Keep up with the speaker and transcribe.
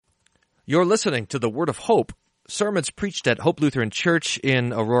You're listening to the Word of Hope, sermons preached at Hope Lutheran Church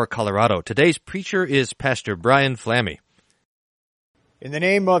in Aurora, Colorado. Today's preacher is Pastor Brian Flamme. In the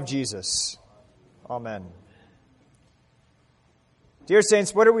name of Jesus, amen. Dear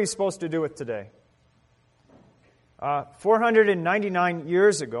saints, what are we supposed to do with today? 499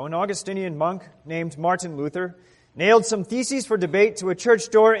 years ago, an Augustinian monk named Martin Luther nailed some theses for debate to a church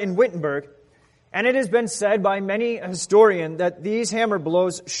door in Wittenberg, and it has been said by many a historian that these hammer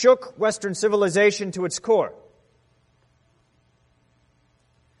blows shook Western civilization to its core.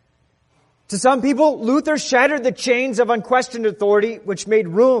 To some people, Luther shattered the chains of unquestioned authority, which made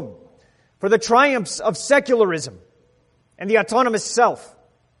room for the triumphs of secularism and the autonomous self.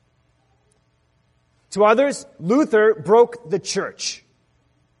 To others, Luther broke the church.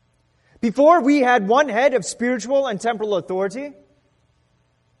 Before, we had one head of spiritual and temporal authority,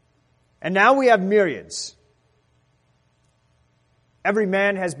 and now we have myriads. Every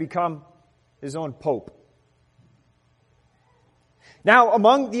man has become his own pope. Now,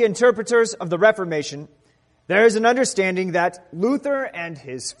 among the interpreters of the Reformation, there is an understanding that Luther and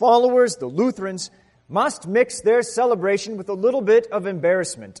his followers, the Lutherans, must mix their celebration with a little bit of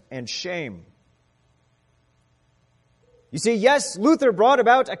embarrassment and shame. You see, yes, Luther brought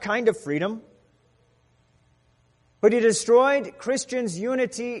about a kind of freedom, but he destroyed Christians'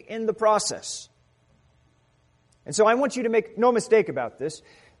 unity in the process. And so I want you to make no mistake about this.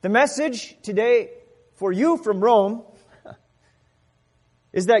 The message today for you from Rome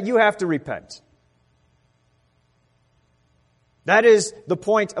is that you have to repent. That is the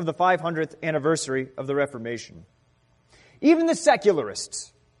point of the 500th anniversary of the Reformation. Even the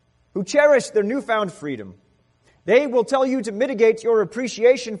secularists who cherish their newfound freedom, they will tell you to mitigate your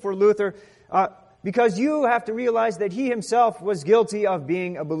appreciation for Luther because you have to realize that he himself was guilty of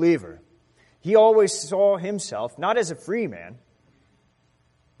being a believer. He always saw himself not as a free man,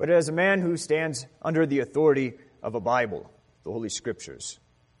 but as a man who stands under the authority of a Bible, the Holy Scriptures.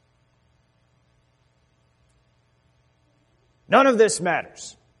 None of this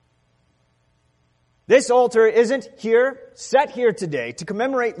matters. This altar isn't set here today to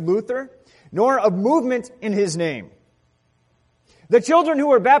commemorate Luther, nor a movement in his name. The children who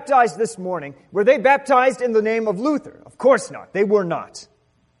were baptized this morning, were they baptized in the name of Luther? Of course not. They were not.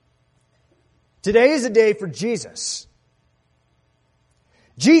 Today is a day for Jesus.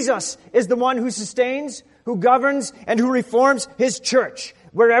 Jesus is the one who sustains, who governs, and who reforms His church,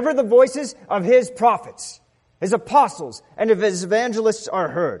 wherever the voices of His prophets, His apostles, and of His evangelists are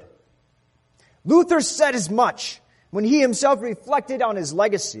heard. Luther said as much when he himself reflected on his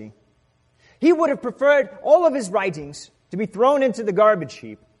legacy. He would have preferred all of his writings to be thrown into the garbage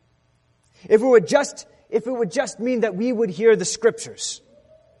heap if it would just mean that we would hear the Scriptures.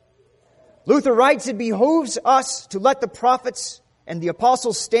 Luther writes, "It behooves us to let the prophets and the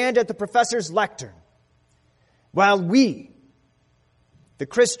apostles stand at the professor's lectern, while we, the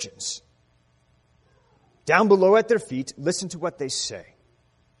Christians, down below at their feet, listen to what they say.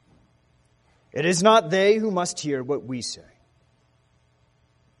 It is not they who must hear what we say."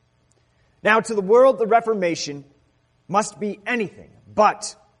 Now, to the world, the Reformation must be anything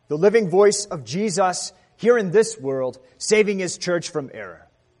but the living voice of Jesus here in this world, saving His church from error.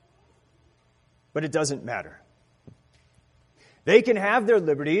 But it doesn't matter. They can have their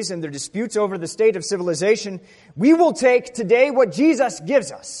liberties and their disputes over the state of civilization. We will take today what Jesus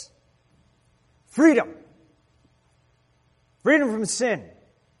gives us. Freedom. Freedom from sin.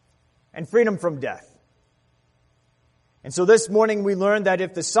 And freedom from death. And so this morning we learn that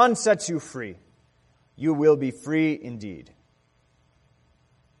if the Son sets you free, you will be free indeed.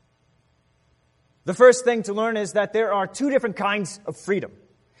 The first thing to learn is that there are two different kinds of freedom.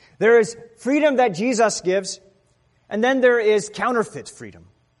 There is freedom that Jesus gives, and then there is counterfeit freedom.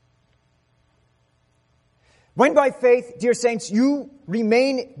 When by faith, dear saints, you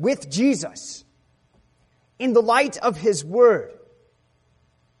remain with Jesus in the light of His Word,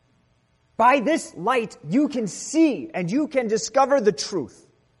 by this light you can see and you can discover the truth.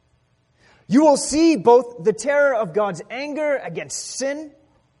 You will see both the terror of God's anger against sin,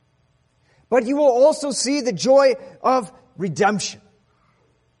 but you will also see the joy of redemption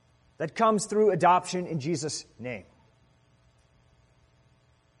that comes through adoption in Jesus' name.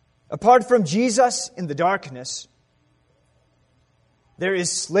 Apart from Jesus in the darkness, there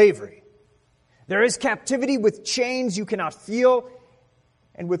is slavery. There is captivity with chains you cannot feel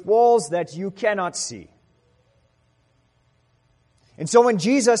and with walls that you cannot see. And so when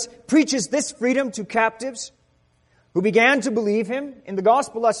Jesus preaches this freedom to captives who began to believe Him in the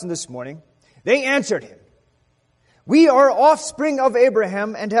gospel lesson this morning, they answered Him, "We are offspring of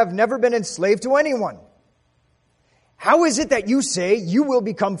Abraham and have never been enslaved to anyone. How is it that you say you will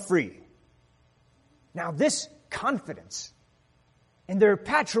become free?" Now this confidence in their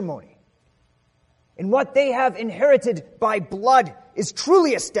patrimony, in what they have inherited by blood, is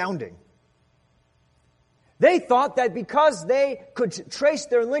truly astounding. They thought that because they could trace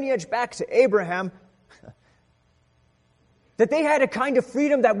their lineage back to Abraham, that they had a kind of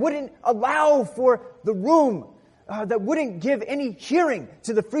freedom that wouldn't allow for the room, that wouldn't give any hearing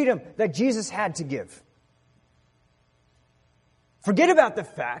to the freedom that Jesus had to give. Forget about the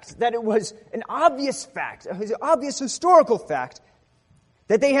fact that it was an obvious fact, an obvious historical fact,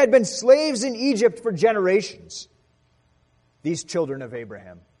 that they had been slaves in Egypt for generations, these children of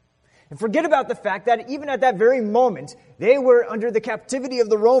Abraham. And forget about the fact that even at that very moment, they were under the captivity of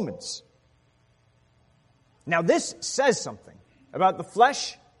the Romans. Now this says something about the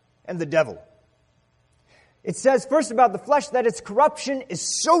flesh and the devil. It says first about the flesh that its corruption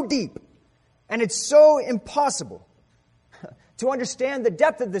is so deep and it's so impossible to understand the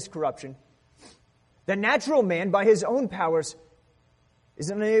depth of this corruption that natural man, by his own powers, is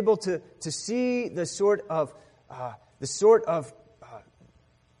unable to see the sort of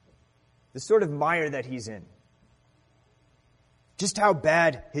mire that he's in. Just how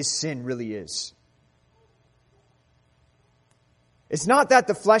bad his sin really is. It's not that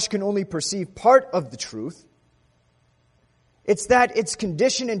the flesh can only perceive part of the truth. It's that its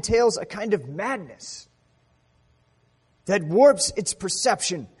condition entails a kind of madness that warps its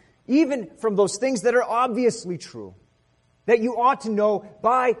perception, even from those things that are obviously true, that you ought to know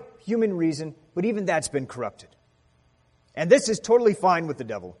by human reason, but even that's been corrupted. And this is totally fine with the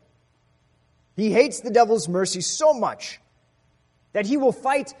devil. He hates the devil's mercy so much that he will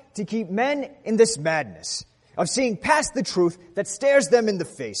fight to keep men in this madness of seeing past the truth that stares them in the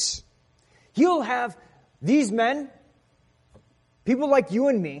face. He'll have these men, people like you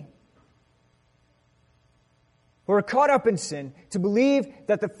and me, who are caught up in sin, to believe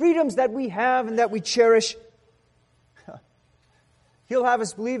that the freedoms that we have and that we cherish, he'll have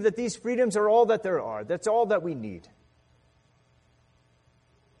us believe that these freedoms are all that there are. That's all that we need.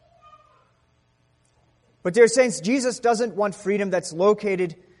 But dear saints, Jesus doesn't want freedom that's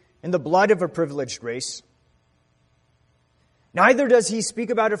located in the blood of a privileged race. Neither does he speak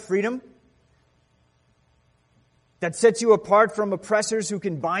about a freedom that sets you apart from oppressors who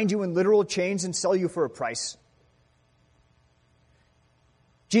can bind you in literal chains and sell you for a price.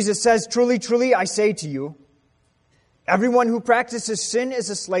 Jesus says, "Truly, truly, I say to you, everyone who practices sin is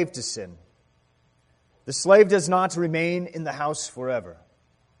a slave to sin. The slave does not remain in the house forever."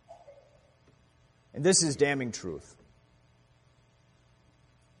 And this is damning truth.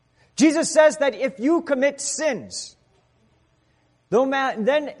 Jesus says that if you commit sins,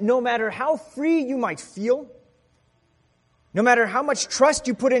 then no matter how free you might feel, no matter how much trust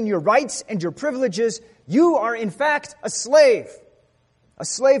you put in your rights and your privileges, you are in fact a slave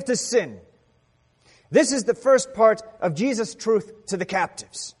to sin. This is the first part of Jesus' truth to the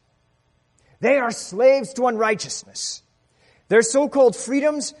captives. They are slaves to unrighteousness. Their so-called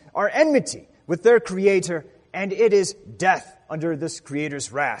freedoms are enmity with their Creator, and it is death under this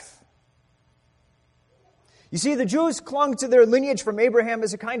Creator's wrath. You see, the Jews clung to their lineage from Abraham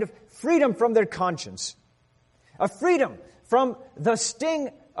as a kind of freedom from their conscience, a freedom from the sting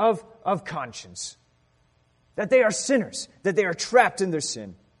of conscience, that they are sinners, that they are trapped in their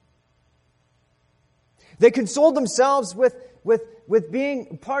sin. They consoled themselves with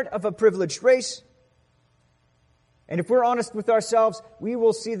being part of a privileged race. And if we're honest with ourselves, we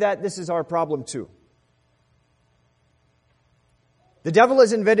will see that this is our problem too. The devil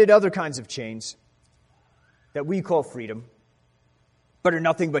has invented other kinds of chains that we call freedom, but are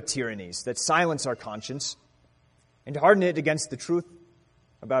nothing but tyrannies that silence our conscience and harden it against the truth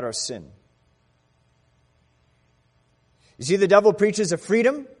about our sin. You see, the devil preaches a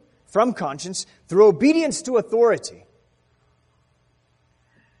freedom from conscience through obedience to authority.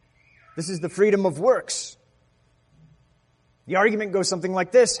 This is the freedom of works. The argument goes something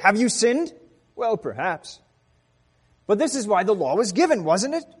like this: have you sinned? Well, perhaps. But this is why the law was given,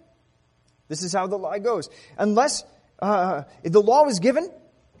 wasn't it? This is how the lie goes. Unless the law was given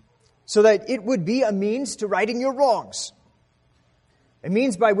so that it would be a means to righting your wrongs, a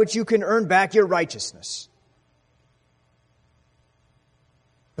means by which you can earn back your righteousness.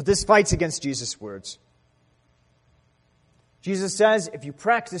 But this fights against Jesus' words. Jesus says, if you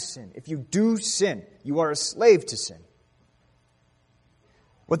practice sin, if you do sin, you are a slave to sin.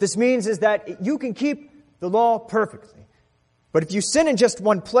 What this means is that you can keep the law perfectly, but if you sin in just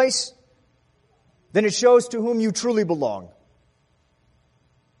one place, then it shows to whom you truly belong.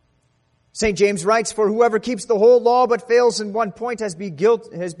 St. James writes, "For whoever keeps the whole law but fails in one point has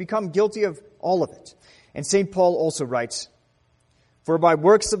become guilty of all of it." And St. Paul also writes, For by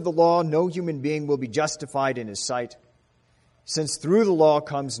works of the law no human being will be justified in his sight, since through the law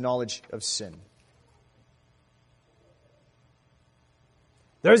comes knowledge of sin.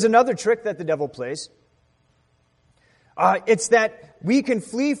 There's another trick that the devil plays. It's that we can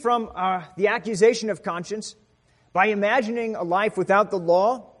flee from the accusation of conscience by imagining a life without the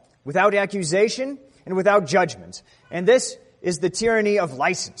law, without accusation, and without judgment. And this is the tyranny of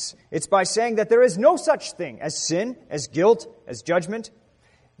license. It's by saying that there is no such thing as sin, as guilt, as judgment.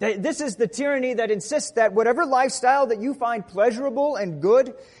 This is the tyranny that insists that whatever lifestyle that you find pleasurable and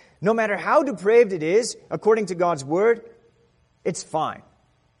good, no matter how depraved it is, according to God's word, it's fine.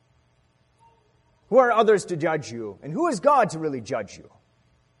 Who are others to judge you? And who is God to really judge you?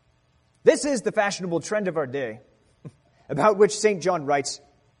 This is the fashionable trend of our day, about which St. John writes,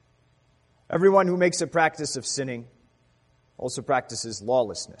 everyone who makes a practice of sinning also practices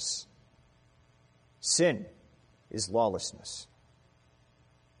lawlessness. Sin is lawlessness.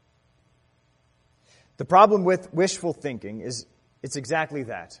 The problem with wishful thinking is it's exactly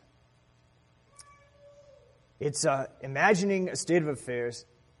that. It's imagining a state of affairs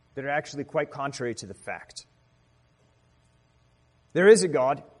that are actually quite contrary to the fact. There is a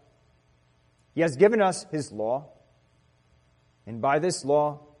God. He has given us His law, and by this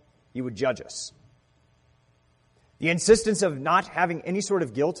law, He would judge us. The insistence of not having any sort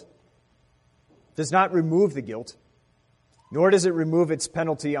of guilt does not remove the guilt, nor does it remove its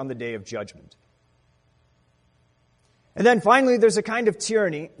penalty on the day of judgment. And then finally, there's a kind of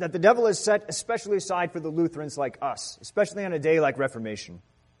tyranny that the devil has set especially aside for the Lutherans like us, especially on a day like Reformation.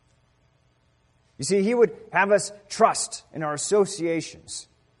 You see, he would have us trust in our associations,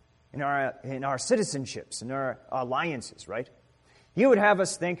 in our citizenships, in our alliances, right? He would have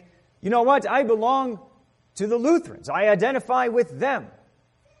us think, you know what, I belong to the Lutherans. I identify with them.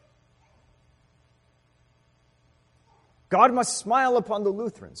 God must smile upon the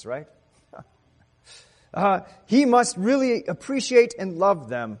Lutherans, right? He must really appreciate and love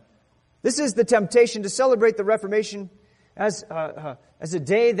them. This is the temptation to celebrate the Reformation as a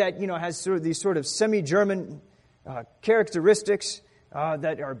day that has these sort of semi-German characteristics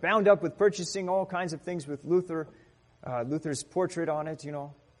that are bound up with purchasing all kinds of things with Luther's portrait on it,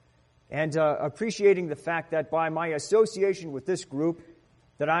 and appreciating the fact that by my association with this group,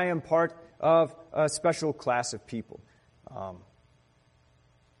 that I am part of a special class of people.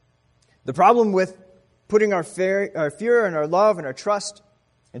 The problem with putting our fear and our love and our trust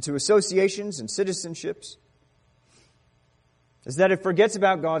into associations and citizenships is that it forgets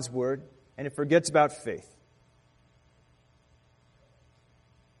about God's word and it forgets about faith.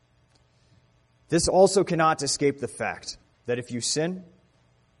 This also cannot escape the fact that if you sin,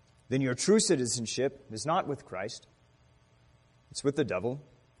 then your true citizenship is not with Christ, it's with the devil,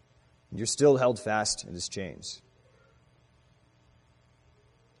 and you're still held fast in his chains.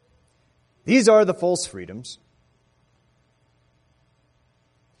 These are the false freedoms.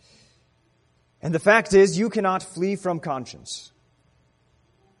 And the fact is, you cannot flee from conscience.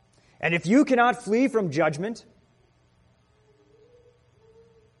 And if you cannot flee from judgment,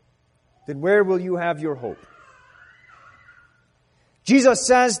 then where will you have your hope? Jesus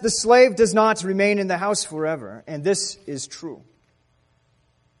says the slave does not remain in the house forever, and this is true.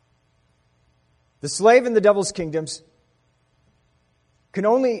 The slave in the devil's kingdoms can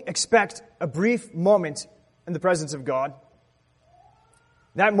only expect a brief moment in the presence of God.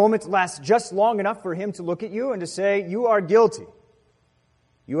 That moment lasts just long enough for him to look at you and to say, you are guilty.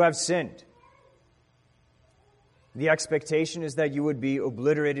 You have sinned. The expectation is that you would be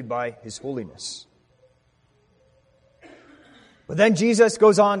obliterated by his holiness. But then Jesus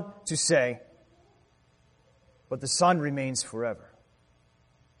goes on to say, but the Son remains forever.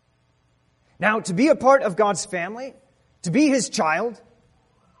 Now, to be a part of God's family, to be His child,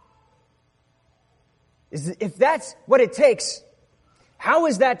 if that's what it takes, how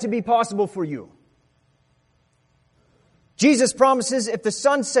is that to be possible for you? Jesus promises, if the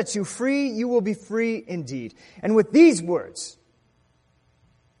Son sets you free, you will be free indeed. And with these words,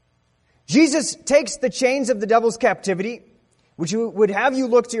 Jesus takes the chains of the devil's captivity, which would have you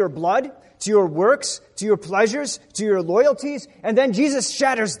look to your blood, to your works, to your pleasures, to your loyalties, and then Jesus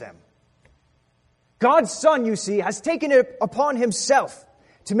shatters them. God's Son, you see, has taken it upon Himself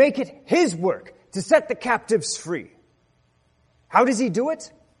to make it His work, to set the captives free. How does He do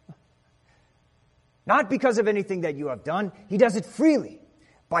it? Not because of anything that you have done. He does it freely,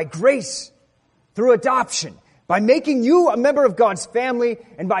 by grace, through adoption, by making you a member of God's family,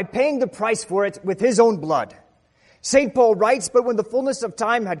 and by paying the price for it with His own blood. St. Paul writes, but when the fullness of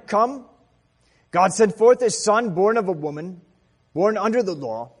time had come, God sent forth His Son, born of a woman, born under the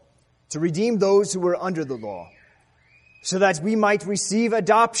law, to redeem those who were under the law, so that we might receive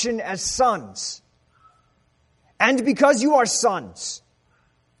adoption as sons. And because you are sons,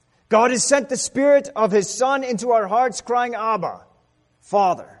 God has sent the Spirit of His Son into our hearts, crying, Abba,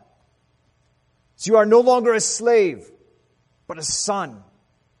 Father. So you are no longer a slave, but a son.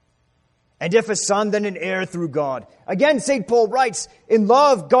 And if a son, then an heir through God. Again, St. Paul writes, in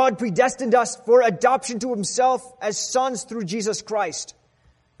love, God predestined us for adoption to Himself as sons through Jesus Christ,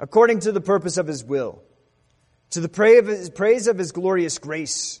 according to the purpose of His will, to the praise of His glorious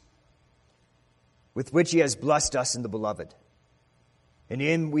grace, with which He has blessed us in the Beloved. In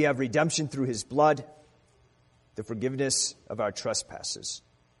Him we have redemption through His blood, the forgiveness of our trespasses.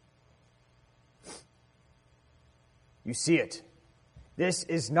 You see it. This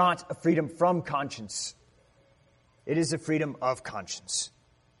is not a freedom from conscience. It is a freedom of conscience.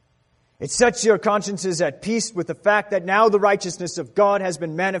 It sets your consciences at peace with the fact that now the righteousness of God has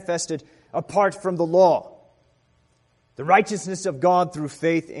been manifested apart from the law. The righteousness of God through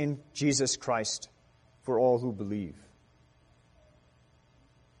faith in Jesus Christ for all who believe.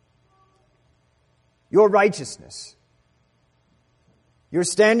 Your righteousness, your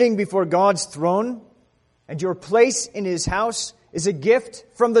standing before God's throne, and your place in His house is a gift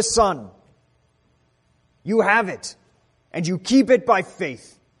from the Son. You have it, and you keep it by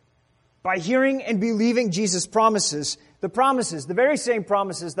faith. By hearing and believing Jesus' promises, the very same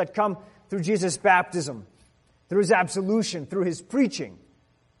promises that come through Jesus' baptism, through His absolution, through His preaching,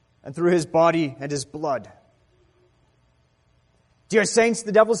 and through His body and His blood. Dear saints,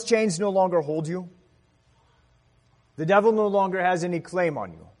 the devil's chains no longer hold you. The devil no longer has any claim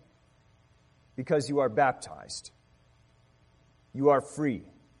on you because you are baptized. You are free.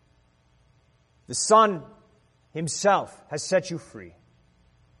 The Son Himself has set you free.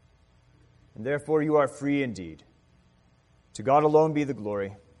 And therefore you are free indeed. To God alone be the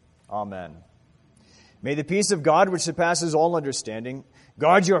glory. Amen. May the peace of God, which surpasses all understanding,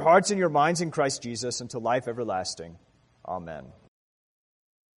 guard your hearts and your minds in Christ Jesus unto life everlasting. Amen.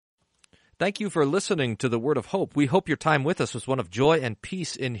 Thank you for listening to the Word of Hope. We hope your time with us was one of joy and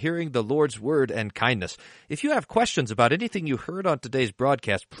peace in hearing the Lord's Word and kindness. If you have questions about anything you heard on today's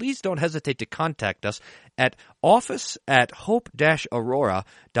broadcast, please don't hesitate to contact us at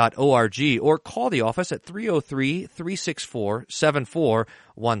office@hope-aurora.org or call the office at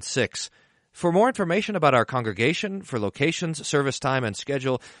 303-364-7416. For more information about our congregation, for locations, service time, and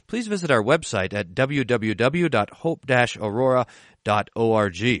schedule, please visit our website at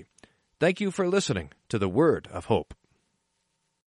www.hope-aurora.org. Thank you for listening to the Word of Hope.